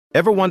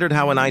Ever wondered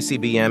how an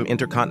ICBM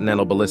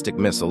intercontinental ballistic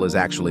missile is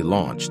actually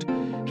launched?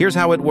 Here's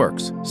how it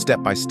works,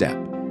 step by step.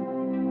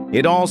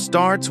 It all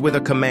starts with a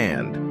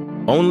command.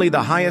 Only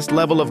the highest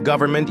level of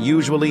government,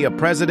 usually a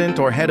president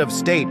or head of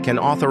state, can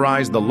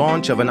authorize the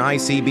launch of an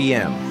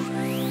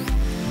ICBM.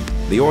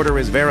 The order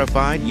is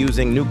verified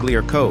using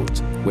nuclear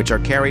codes, which are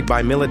carried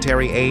by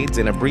military aides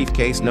in a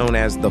briefcase known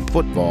as the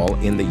football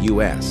in the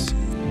US.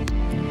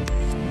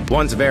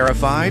 Once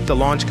verified, the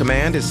launch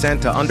command is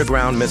sent to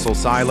underground missile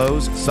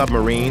silos,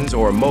 submarines,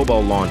 or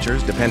mobile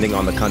launchers, depending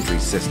on the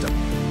country's system.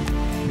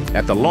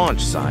 At the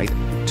launch site,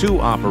 two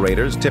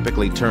operators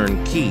typically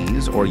turn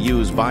keys or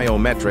use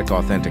biometric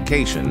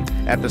authentication.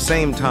 At the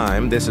same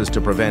time, this is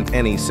to prevent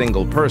any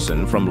single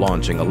person from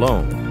launching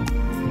alone.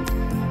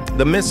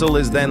 The missile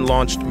is then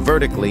launched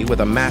vertically with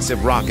a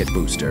massive rocket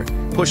booster,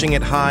 pushing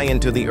it high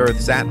into the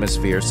Earth's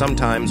atmosphere,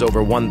 sometimes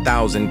over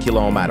 1,000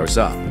 kilometers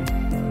up.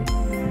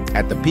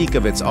 At the peak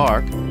of its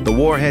arc, the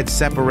warhead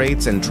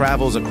separates and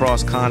travels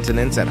across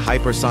continents at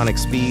hypersonic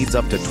speeds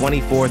up to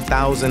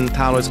 24,000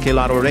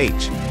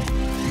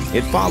 km/h.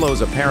 It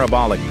follows a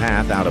parabolic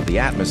path out of the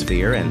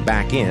atmosphere and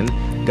back in,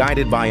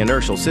 guided by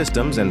inertial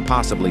systems and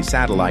possibly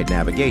satellite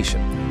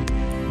navigation.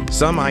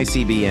 Some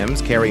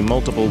ICBMs carry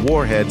multiple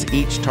warheads,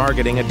 each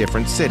targeting a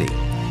different city.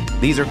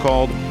 These are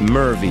called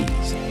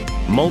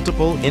MIRVs,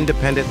 multiple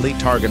independently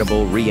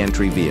targetable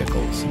re-entry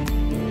vehicles.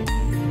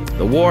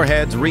 The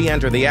warheads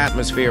re-enter the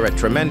atmosphere at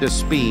tremendous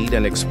speed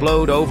and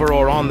explode over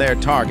or on their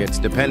targets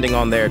depending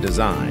on their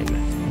design.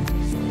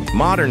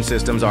 Modern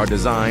systems are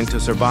designed to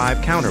survive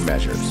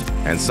countermeasures,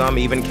 and some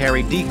even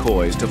carry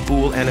decoys to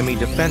fool enemy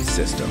defense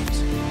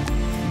systems.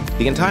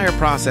 The entire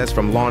process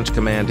from launch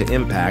command to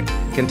impact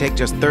can take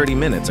just 30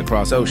 minutes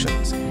across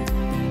oceans.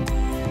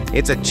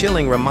 It's a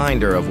chilling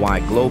reminder of why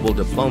global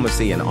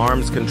diplomacy and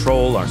arms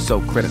control are so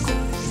critical.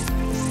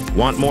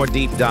 Want more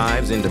deep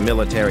dives into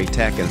military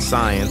tech and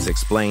science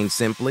explained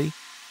simply?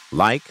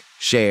 Like,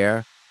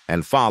 share,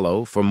 and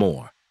follow for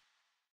more.